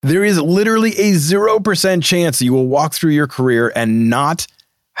There is literally a 0% chance that you will walk through your career and not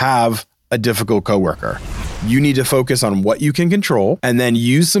have a difficult coworker. You need to focus on what you can control and then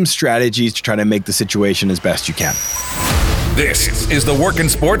use some strategies to try to make the situation as best you can. This is the Work in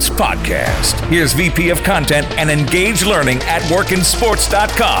Sports Podcast. Here's VP of Content and Engaged Learning at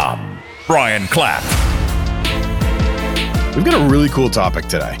workinsports.com, Brian Clapp. We've got a really cool topic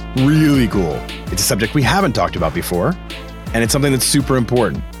today. Really cool. It's a subject we haven't talked about before, and it's something that's super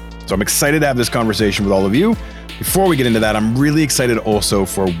important. So I'm excited to have this conversation with all of you. Before we get into that, I'm really excited also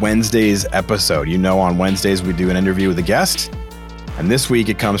for Wednesday's episode. You know, on Wednesdays, we do an interview with a guest. And this week,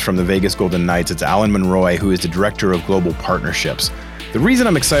 it comes from the Vegas Golden Knights. It's Alan Monroy, who is the Director of Global Partnerships. The reason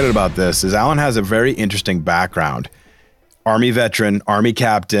I'm excited about this is Alan has a very interesting background. Army veteran, Army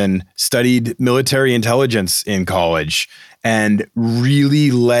captain, studied military intelligence in college, and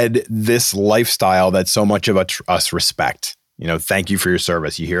really led this lifestyle that so much of us respect. You know, thank you for your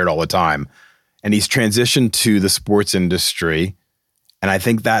service. You hear it all the time. And he's transitioned to the sports industry. And I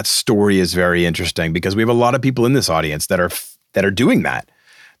think that story is very interesting because we have a lot of people in this audience that are doing that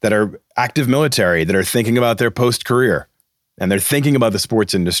are active military, that are thinking about their post-career, and they're thinking about the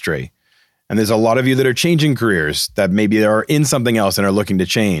sports industry. And there's a lot of you that are changing careers, that maybe are in something else and are looking to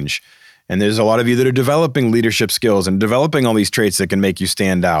change. And there's a lot of you that are developing leadership skills and developing all these traits that can make you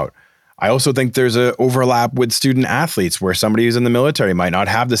stand out. I also think there's an overlap with student athletes where somebody who's in the military might not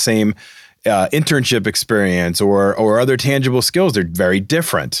have the same internship experience or other tangible skills. They're very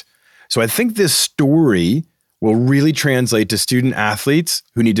different. So I think this story will really translate to student athletes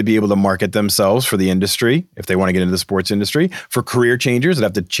who need to be able to market themselves for the industry if they want to get into the sports industry, for career changers that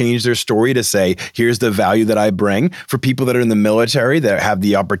have to change their story to say, here's the value that I bring, for people that are in the military that have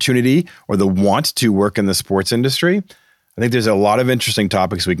the opportunity or the want to work in the sports industry. I think there's a lot of interesting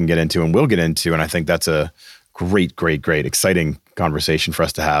topics we can get into and we'll get into, and I think that's a great, exciting conversation for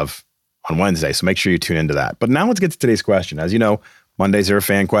us to have on Wednesday. So make sure you tune into that. But now let's get to today's question. As you know, Mondays are a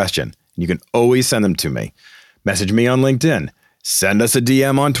fan question, and you can always send them to me. Message me on LinkedIn. Send us a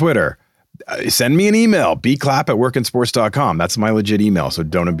DM on Twitter. Send me an email, bclapp@workinsports.com. That's my legit email, so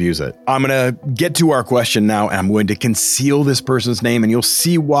don't abuse it. I'm going to get to our question now, and I'm going to conceal this person's name, and you'll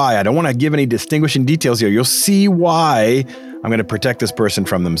see why. I don't want to give any distinguishing details here. You'll see why I'm going to protect this person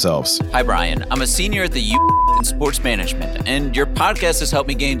from themselves. Hi, Brian. I'm a senior at the U in sports management, and your podcast has helped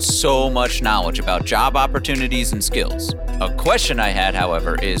me gain so much knowledge about job opportunities and skills. A question I had,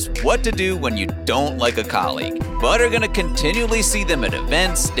 however, is what to do when you don't like a colleague, but are going to continually see them at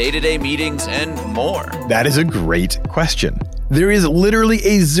events, day-to-day meetings, and more. That is a great question. There is literally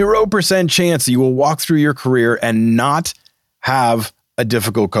a 0% chance that you will walk through your career and not have a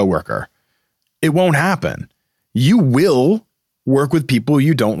difficult coworker. It won't happen. You will work with people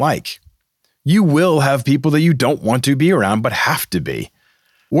you don't like. You will have people that you don't want to be around, but have to be.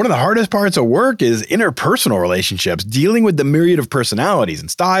 One of the hardest parts of work is interpersonal relationships, dealing with the myriad of personalities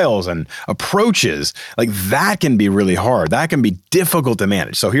and styles and approaches. Like that can be really hard. That can be difficult to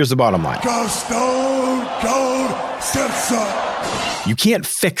manage. So here's the bottom line. Go Stone Cold Simpson. You can't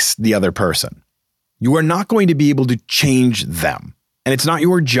fix the other person. You are not going to be able to change them. And it's not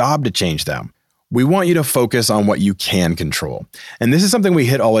your job to change them. We want you to focus on what you can control. And this is something we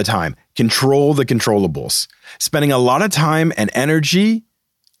hit all the time. Control the controllables. Spending a lot of time and energy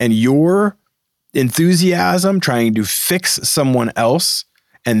and your enthusiasm trying to fix someone else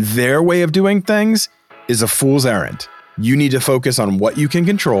and their way of doing things is a fool's errand. You need to focus on what you can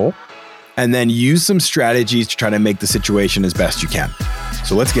control and then use some strategies to try to make the situation as best you can.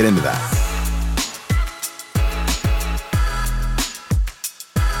 So let's get into that.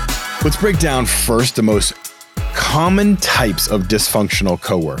 Let's break down first the most common types of dysfunctional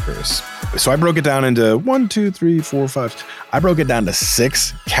coworkers. So I broke it down into 1, 2, 3, 4, 5. I broke it down to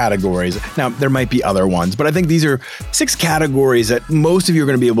 6 categories. Now, there might be other ones, but I think these are 6 categories that most of you are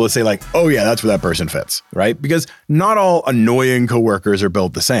going to be able to say like, oh yeah, that's where that person fits, right? Because not all annoying coworkers are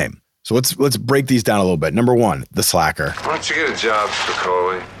built the same. So let's break these down a little bit. Number 1, the slacker. Why don't you get a job,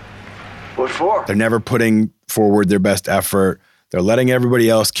 Spicoli? What for? They're never putting forward their best effort. They're letting everybody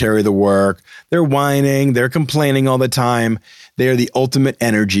else carry the work. They're whining. They're complaining all the time. They are the ultimate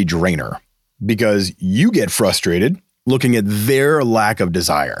energy drainer because you get frustrated looking at their lack of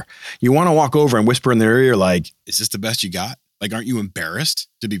desire. You want to walk over and whisper in their ear like, is this the best you got? Like, aren't you embarrassed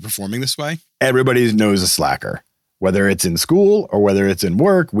to be performing this way? Everybody knows a slacker, whether it's in school or whether it's in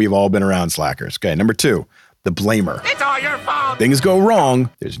work. We've all been around slackers. Okay, number 2, the blamer. It's all your fault. Things go wrong.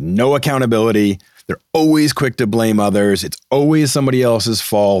 There's no accountability. They're always quick to blame others. It's always somebody else's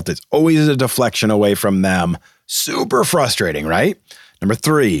fault. It's always a deflection away from them. Super frustrating, right? Number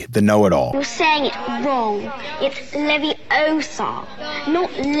 3, the know-it-all. You're saying it wrong. It's Leviosa, not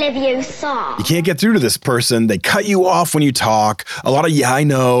Leviosa. You can't get through to this person. They cut you off when you talk. A lot of yeah, I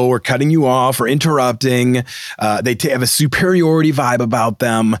know, or cutting you off, or interrupting. They have a superiority vibe about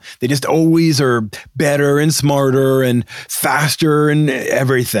them. They just always are better and smarter and faster and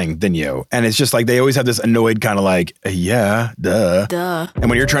everything than you. And it's just like they always have this annoyed kind of like, yeah, duh. And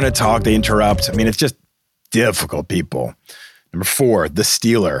when you're trying to talk, they interrupt. I mean, it's just difficult people. Number 4, the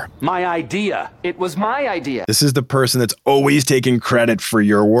stealer. My idea. It was my idea. This is the person that's always taking credit for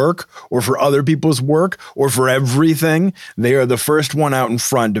your work or for other people's work or for everything. They are the first one out in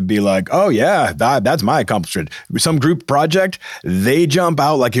front to be like, oh yeah, that's my accomplishment. Some group project, they jump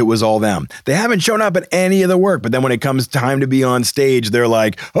out like it was all them. They haven't shown up at any of the work, but then when it comes time to be on stage, they're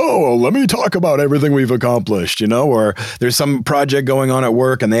like, oh, well, let me talk about everything we've accomplished, you know, or there's some project going on at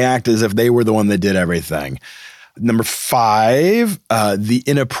work and they act as if they were the one that did everything. Number 5, the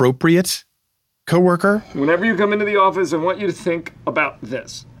inappropriate coworker. Whenever you come into the office, I want you to think about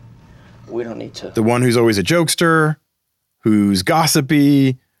this. We don't need to. The one who's always a jokester, who's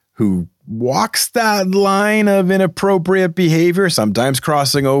gossipy, who walks that line of inappropriate behavior, sometimes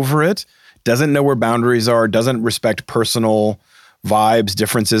crossing over it, doesn't know where boundaries are, doesn't respect personal vibes,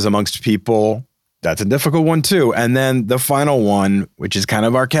 differences amongst people. That's a difficult one too. And then the final one, which is kind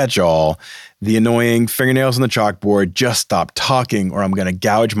of our catch-all, the annoying fingernails on the chalkboard, just stop talking or I'm going to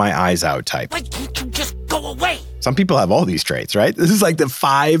gouge my eyes out type. Why can't you just go away? Some people have all these traits, right? This is like the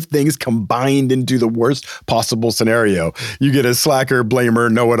 5 things combined into the worst possible scenario. You get a slacker,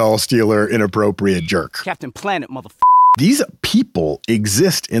 blamer, know-it-all, stealer, inappropriate jerk. Captain Planet, motherfucker. These people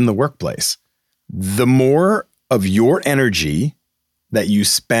exist in the workplace. The more of your energy that you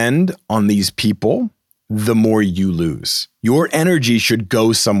spend on these people, the more you lose. Your energy should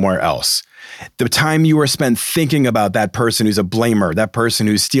go somewhere else. The time you are spent thinking about that person who's a blamer, that person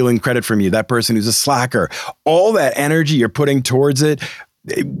who's stealing credit from you, that person who's a slacker, all that energy you're putting towards it,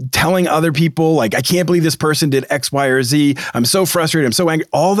 telling other people like, I can't believe this person did X, Y, or Z. I'm so frustrated. I'm so angry.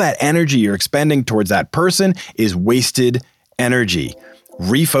 All that energy you're expending towards that person is wasted energy.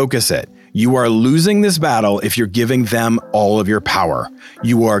 Refocus it. You are losing this battle if you're giving them all of your power.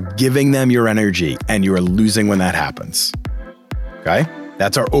 You are giving them your energy, and you are losing when that happens. Okay?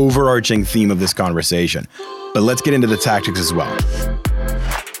 That's our overarching theme of this conversation. But let's get into the tactics as well.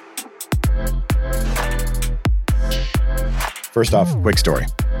 First off, quick story.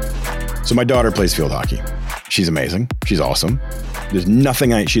 So my daughter plays field hockey. She's amazing. She's awesome. There's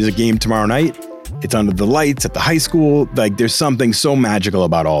nothing, she's a game tomorrow night. It's under the lights at the high school. Like there's something so magical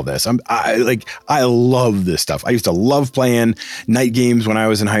about all this. I love this stuff. I used to love playing night games when I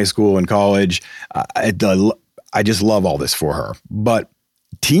was in high school and college. I just love all this for her. But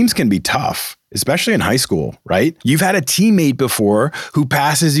teams can be tough, especially in high school, right? You've had a teammate before who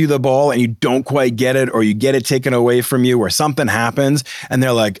passes you the ball and you don't quite get it, or you get it taken away from you, or something happens and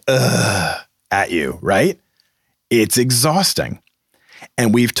they're like, ugh, at you, right? It's exhausting.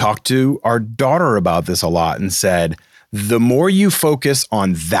 And we've talked to our daughter about this a lot and said, the more you focus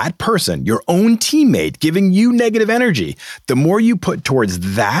on that person, your own teammate giving you negative energy, the more you put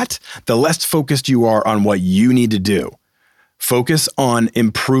towards that, the less focused you are on what you need to do. Focus on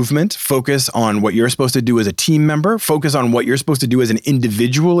improvement, focus on what you're supposed to do as a team member, focus on what you're supposed to do as an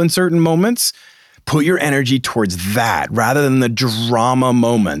individual in certain moments. Put your energy towards that rather than the drama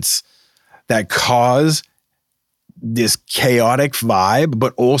moments that cause this chaotic vibe,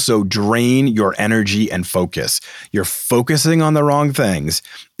 but also drain your energy and focus. You're focusing on the wrong things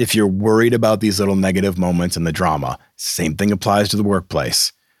if you're worried about these little negative moments and the drama. Same thing applies to the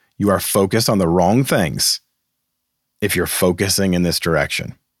workplace. You are focused on the wrong things if you're focusing in this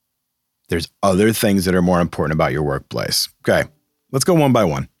direction. There's other things that are more important about your workplace. Okay, let's go one by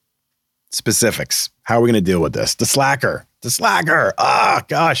one. Specifics. How are we going to deal with this? The slacker. Ah,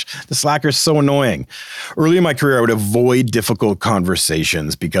 gosh, the slacker is so annoying. Early in my career, I would avoid difficult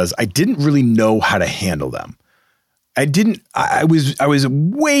conversations because I didn't really know how to handle them. I was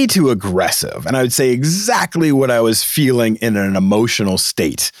way too aggressive, and I would say exactly what I was feeling in an emotional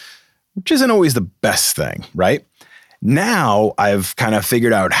state, which isn't always the best thing, right? Now I've kind of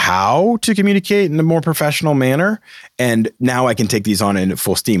figured out how to communicate in a more professional manner, and now I can take these on in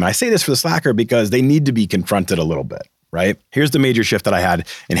full steam. I say this for the slacker because they need to be confronted a little bit, right? Here's the major shift that I had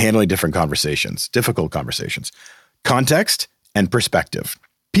in handling different conversations, difficult conversations: context and perspective.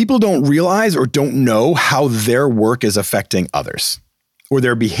 People don't realize or don't know how their work is affecting others, or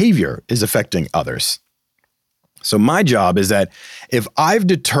their behavior is affecting others. So my job is that if I've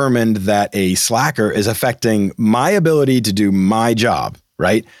determined that a slacker is affecting my ability to do my job,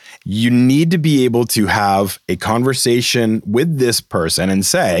 right? You need to be able to have a conversation with this person and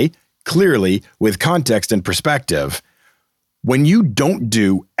say, clearly, with context and perspective, when you don't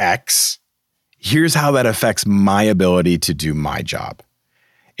do X, here's how that affects my ability to do my job.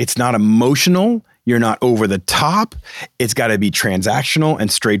 It's not emotional. You're not over the top. It's got to be transactional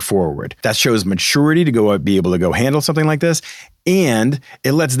and straightforward. That shows maturity to be able to go handle something like this. And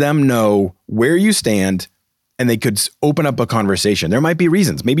it lets them know where you stand, and they could open up a conversation. There might be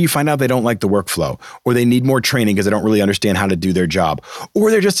reasons. Maybe you find out they don't like the workflow, or they need more training because they don't really understand how to do their job, or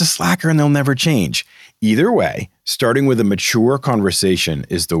they're just a slacker and they'll never change. Either way, starting with a mature conversation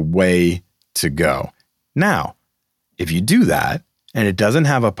is the way to go. Now, if you do that and it doesn't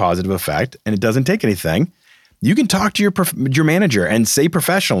have a positive effect and it doesn't take anything, you can talk to your manager and say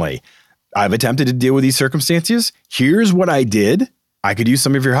professionally, I've attempted to deal with these circumstances. Here's what I did. I could use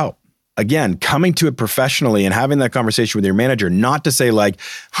some of your help. Again, coming to it professionally and having that conversation with your manager, not to say like,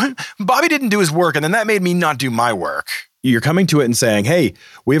 Bobby didn't do his work and then that made me not do my work. You're coming to it and saying, hey,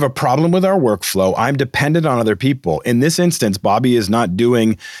 we have a problem with our workflow. I'm dependent on other people. In this instance, Bobby is not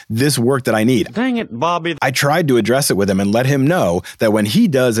doing this work that I need. Dang it, Bobby. I tried to address it with him and let him know that when he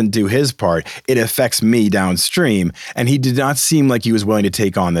doesn't do his part, it affects me downstream. And he did not seem like he was willing to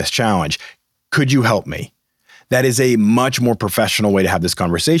take on this challenge. Could you help me? That is a much more professional way to have this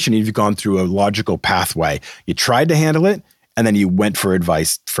conversation. You've gone through a logical pathway. You tried to handle it, and then you went for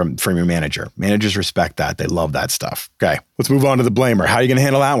advice from your manager. Managers respect that. They love that stuff. Okay, let's move on to the blamer. How are you going to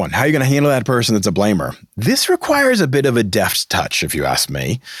handle that one? How are you going to handle that person that's a blamer? This requires a bit of a deft touch, if you ask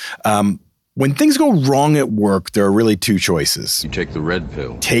me. When things go wrong at work, there are really two choices. You take the red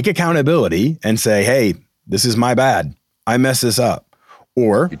pill. Take accountability and say, hey, this is my bad. I messed this up.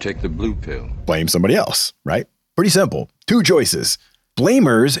 Or you take the blue pill. Blame somebody else, right? Pretty simple. Two choices.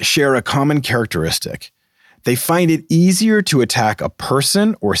 Blamers share a common characteristic. They find it easier to attack a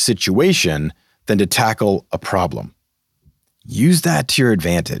person or situation than to tackle a problem. Use that to your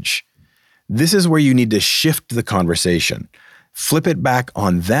advantage. This is where you need to shift the conversation. Flip it back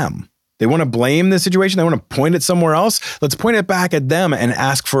on them. They want to blame the situation. They want to point it somewhere else. Let's point it back at them and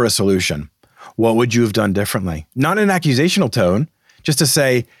ask for a solution. What would you have done differently? Not in an accusational tone, just to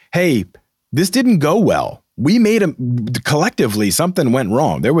say, hey, this didn't go well. We collectively, something went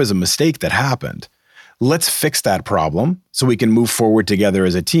wrong. There was a mistake that happened. Let's fix that problem so we can move forward together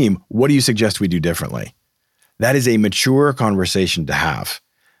as a team. What do you suggest we do differently? That is a mature conversation to have.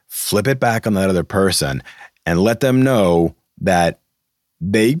 Flip it back on that other person and let them know that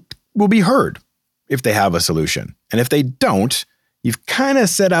they will be heard if they have a solution. And if they don't, you've kind of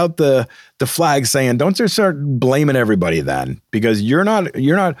set out the flag saying, don't just start blaming everybody then, because you're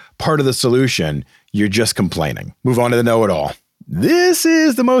not part of the solution. You're just complaining. Move on to the know-it-all. This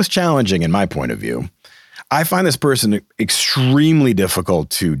is the most challenging in my point of view. I find this person extremely difficult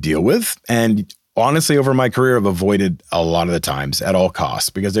to deal with. And honestly, over my career, I've avoided a lot of the times at all costs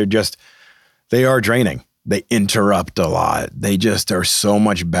because they are draining. They interrupt a lot. They just are so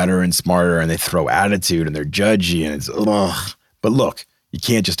much better and smarter, and they throw attitude and they're judgy and it's ugh. But look, you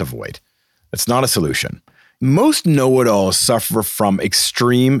can't just avoid. That's not a solution. Most know-it-alls suffer from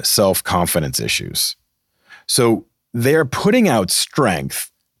extreme self-confidence issues. So they're putting out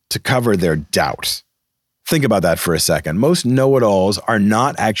strength to cover their doubt. Think about that for a second. Most know-it-alls are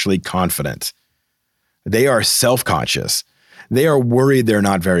not actually confident. They are self-conscious. They are worried they're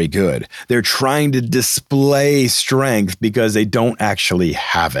not very good. They're trying to display strength because they don't actually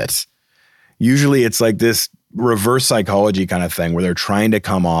have it. Usually it's like this reverse psychology kind of thing where they're trying to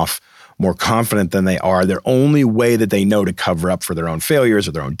come off more confident than they are. Their only way that they know to cover up for their own failures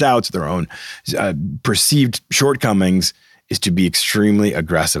or their own doubts, their own perceived shortcomings is to be extremely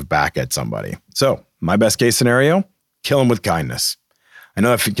aggressive back at somebody. So my best case scenario, kill them with kindness. I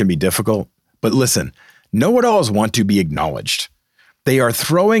know that can be difficult, but listen, know-it-alls want to be acknowledged. They are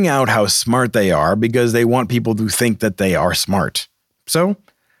throwing out how smart they are because they want people to think that they are smart. So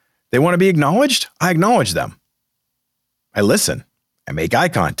they want to be acknowledged. I acknowledge them. I listen. I make eye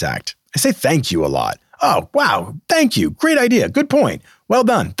contact. I say thank you a lot. Oh, wow. Thank you. Great idea. Good point. Well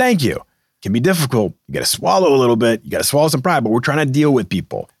done. Thank you. It can be difficult. You got to swallow a little bit. You got to swallow some pride, but we're trying to deal with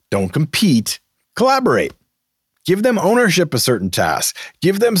people. Don't compete. Collaborate. Give them ownership of certain tasks.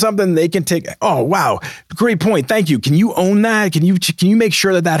 Give them something they can take. Oh, wow. Great point. Thank you. Can you own that? Can you make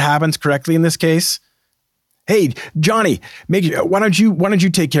sure that happens correctly in this case? Hey, Johnny, why don't you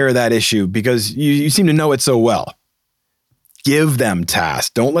take care of that issue because you seem to know it so well. Give them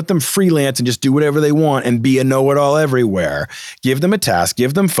tasks. Don't let them freelance and just do whatever they want and be a know-it-all everywhere. Give them a task,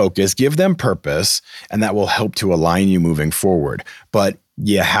 give them focus, give them purpose, and that will help to align you moving forward. But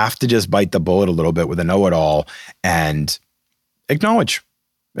you have to just bite the bullet a little bit with a know-it-all and acknowledge.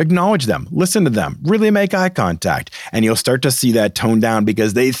 Acknowledge them, listen to them, really make eye contact, and you'll start to see that tone down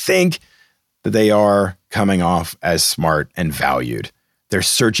because they think that they are coming off as smart and valued. They're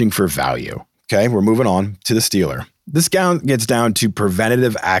searching for value. Okay, we're moving on to the stealer. This gets down to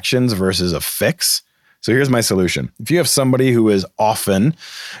preventative actions versus a fix. So here's my solution. If you have somebody who is often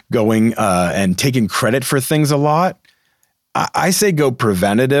going and taking credit for things a lot, I say go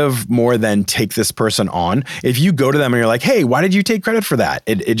preventative more than take this person on. If you go to them and you're like, hey, why did you take credit for that?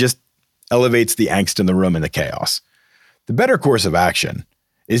 It just elevates the angst in the room and the chaos. The better course of action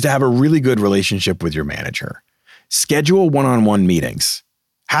is to have a really good relationship with your manager. Schedule one-on-one meetings,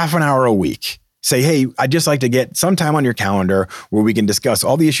 half an hour a week. Say, hey, I'd just like to get some time on your calendar where we can discuss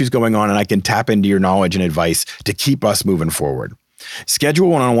all the issues going on and I can tap into your knowledge and advice to keep us moving forward. Schedule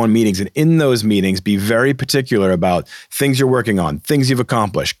one-on-one meetings, and in those meetings, be very particular about things you're working on, things you've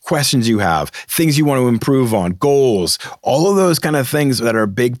accomplished, questions you have, things you want to improve on, goals, all of those kind of things that are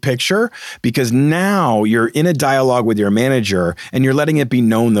big picture, because now you're in a dialogue with your manager and you're letting it be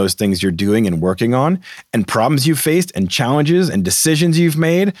known those things you're doing and working on and problems you've faced and challenges and decisions you've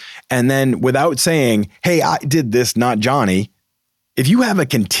made. And then without saying, hey, I did this, not Johnny. If you have a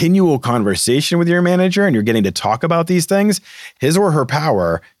continual conversation with your manager and you're getting to talk about these things, his or her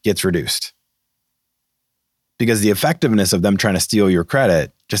power gets reduced because the effectiveness of them trying to steal your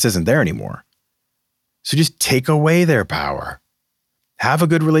credit just isn't there anymore. So just take away their power. Have a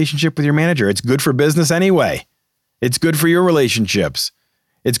good relationship with your manager. It's good for business anyway. It's good for your relationships.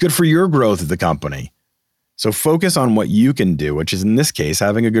 It's good for your growth of the company. So focus on what you can do, which is in this case,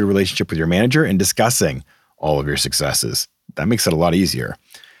 having a good relationship with your manager and discussing all of your successes. That makes it a lot easier.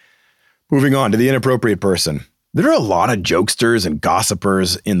 Moving on to the inappropriate person. There are a lot of jokesters and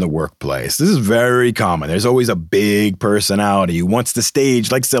gossipers in the workplace. This is very common. There's always a big personality who wants the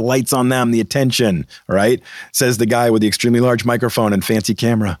stage, likes the lights on them, the attention, right? Says the guy with the extremely large microphone and fancy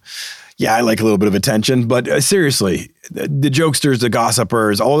camera. Yeah, I like a little bit of attention, but seriously, the jokesters, the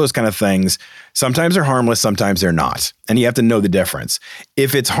gossipers, all those kind of things, sometimes they're harmless, sometimes they're not. And you have to know the difference.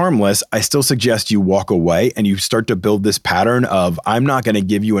 If it's harmless, I still suggest you walk away and you start to build this pattern of, I'm not going to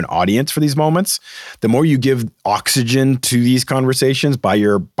give you an audience for these moments. The more you give oxygen to these conversations by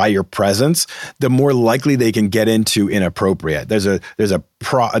your presence, the more likely they can get into inappropriate. There's a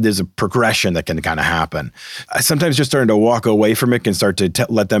progression that can kind of happen. Sometimes just starting to walk away from it can start to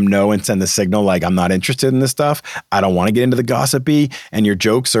let them know and send the signal like, I'm not interested in this stuff. I don't want to get into the gossipy and your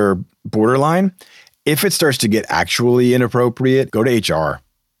jokes are borderline. If it starts to get actually inappropriate, go to HR.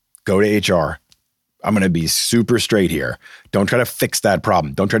 Go to HR. I'm going to be super straight here. Don't try to fix that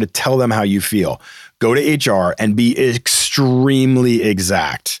problem. Don't try to tell them how you feel. Go to HR and be extremely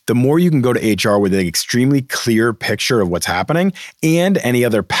exact. The more you can go to HR with an extremely clear picture of what's happening and any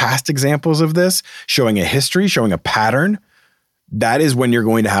other past examples of this, showing a history, showing a pattern, that is when you're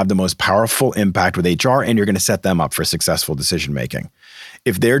going to have the most powerful impact with HR and you're going to set them up for successful decision making.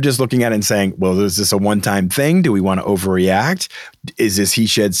 If they're just looking at it and saying, well, is this a one-time thing? Do we want to overreact? Is this he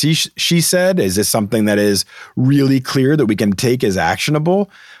said, she said? Is this something that is really clear that we can take as actionable?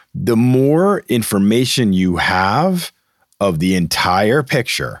 The more information you have of the entire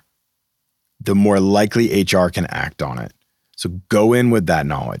picture, the more likely HR can act on it. So go in with that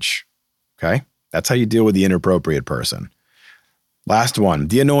knowledge. Okay? That's how you deal with the inappropriate person. Last one,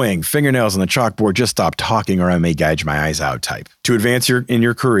 the annoying fingernails on the chalkboard, just stop talking or I may gouge my eyes out type. To advance in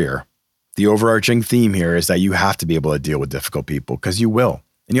your career, the overarching theme here is that you have to be able to deal with difficult people because you will.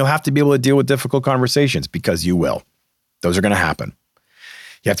 And you'll have to be able to deal with difficult conversations because you will. Those are going to happen.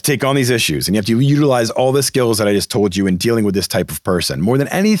 You have to take on these issues and you have to utilize all the skills that I just told you in dealing with this type of person. More than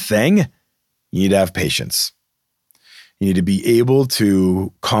anything, you need to have patience. You need to be able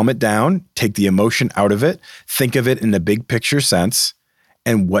to calm it down, take the emotion out of it, think of it in the big picture sense,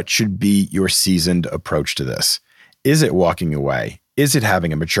 and what should be your seasoned approach to this. Is it walking away? Is it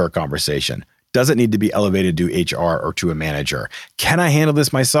having a mature conversation? Does it need to be elevated to HR or to a manager? Can I handle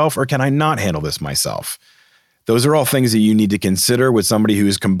this myself or can I not handle this myself? Those are all things that you need to consider with somebody who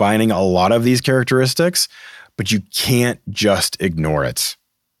is combining a lot of these characteristics, but you can't just ignore it.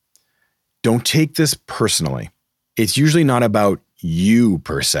 Don't take this personally. It's usually not about you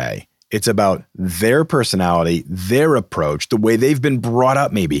per se. It's about their personality, their approach, the way they've been brought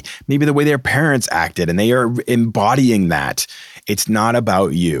up, maybe the way their parents acted, and they are embodying that. It's not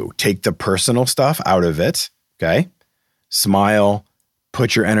about you. Take the personal stuff out of it, okay? Smile,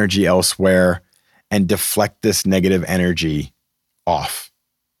 put your energy elsewhere, and deflect this negative energy off.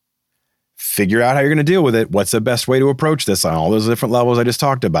 Figure out how you're going to deal with it. What's the best way to approach this on all those different levels I just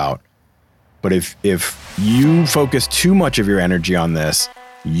talked about? But if you focus too much of your energy on this,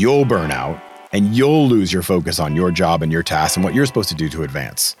 you'll burn out and you'll lose your focus on your job and your tasks and what you're supposed to do to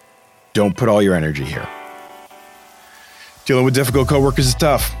advance. Don't put all your energy here. Dealing with difficult coworkers is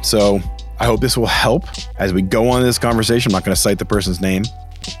tough, so I hope this will help as we go on this conversation. I'm not going to cite the person's name,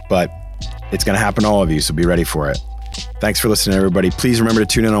 but it's going to happen to all of you, so be ready for it. Thanks for listening, everybody. Please remember to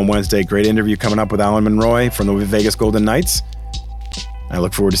tune in on Wednesday. Great interview coming up with Alan Monroy from the Vegas Golden Knights. I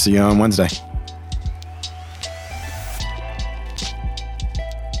look forward to seeing you on Wednesday.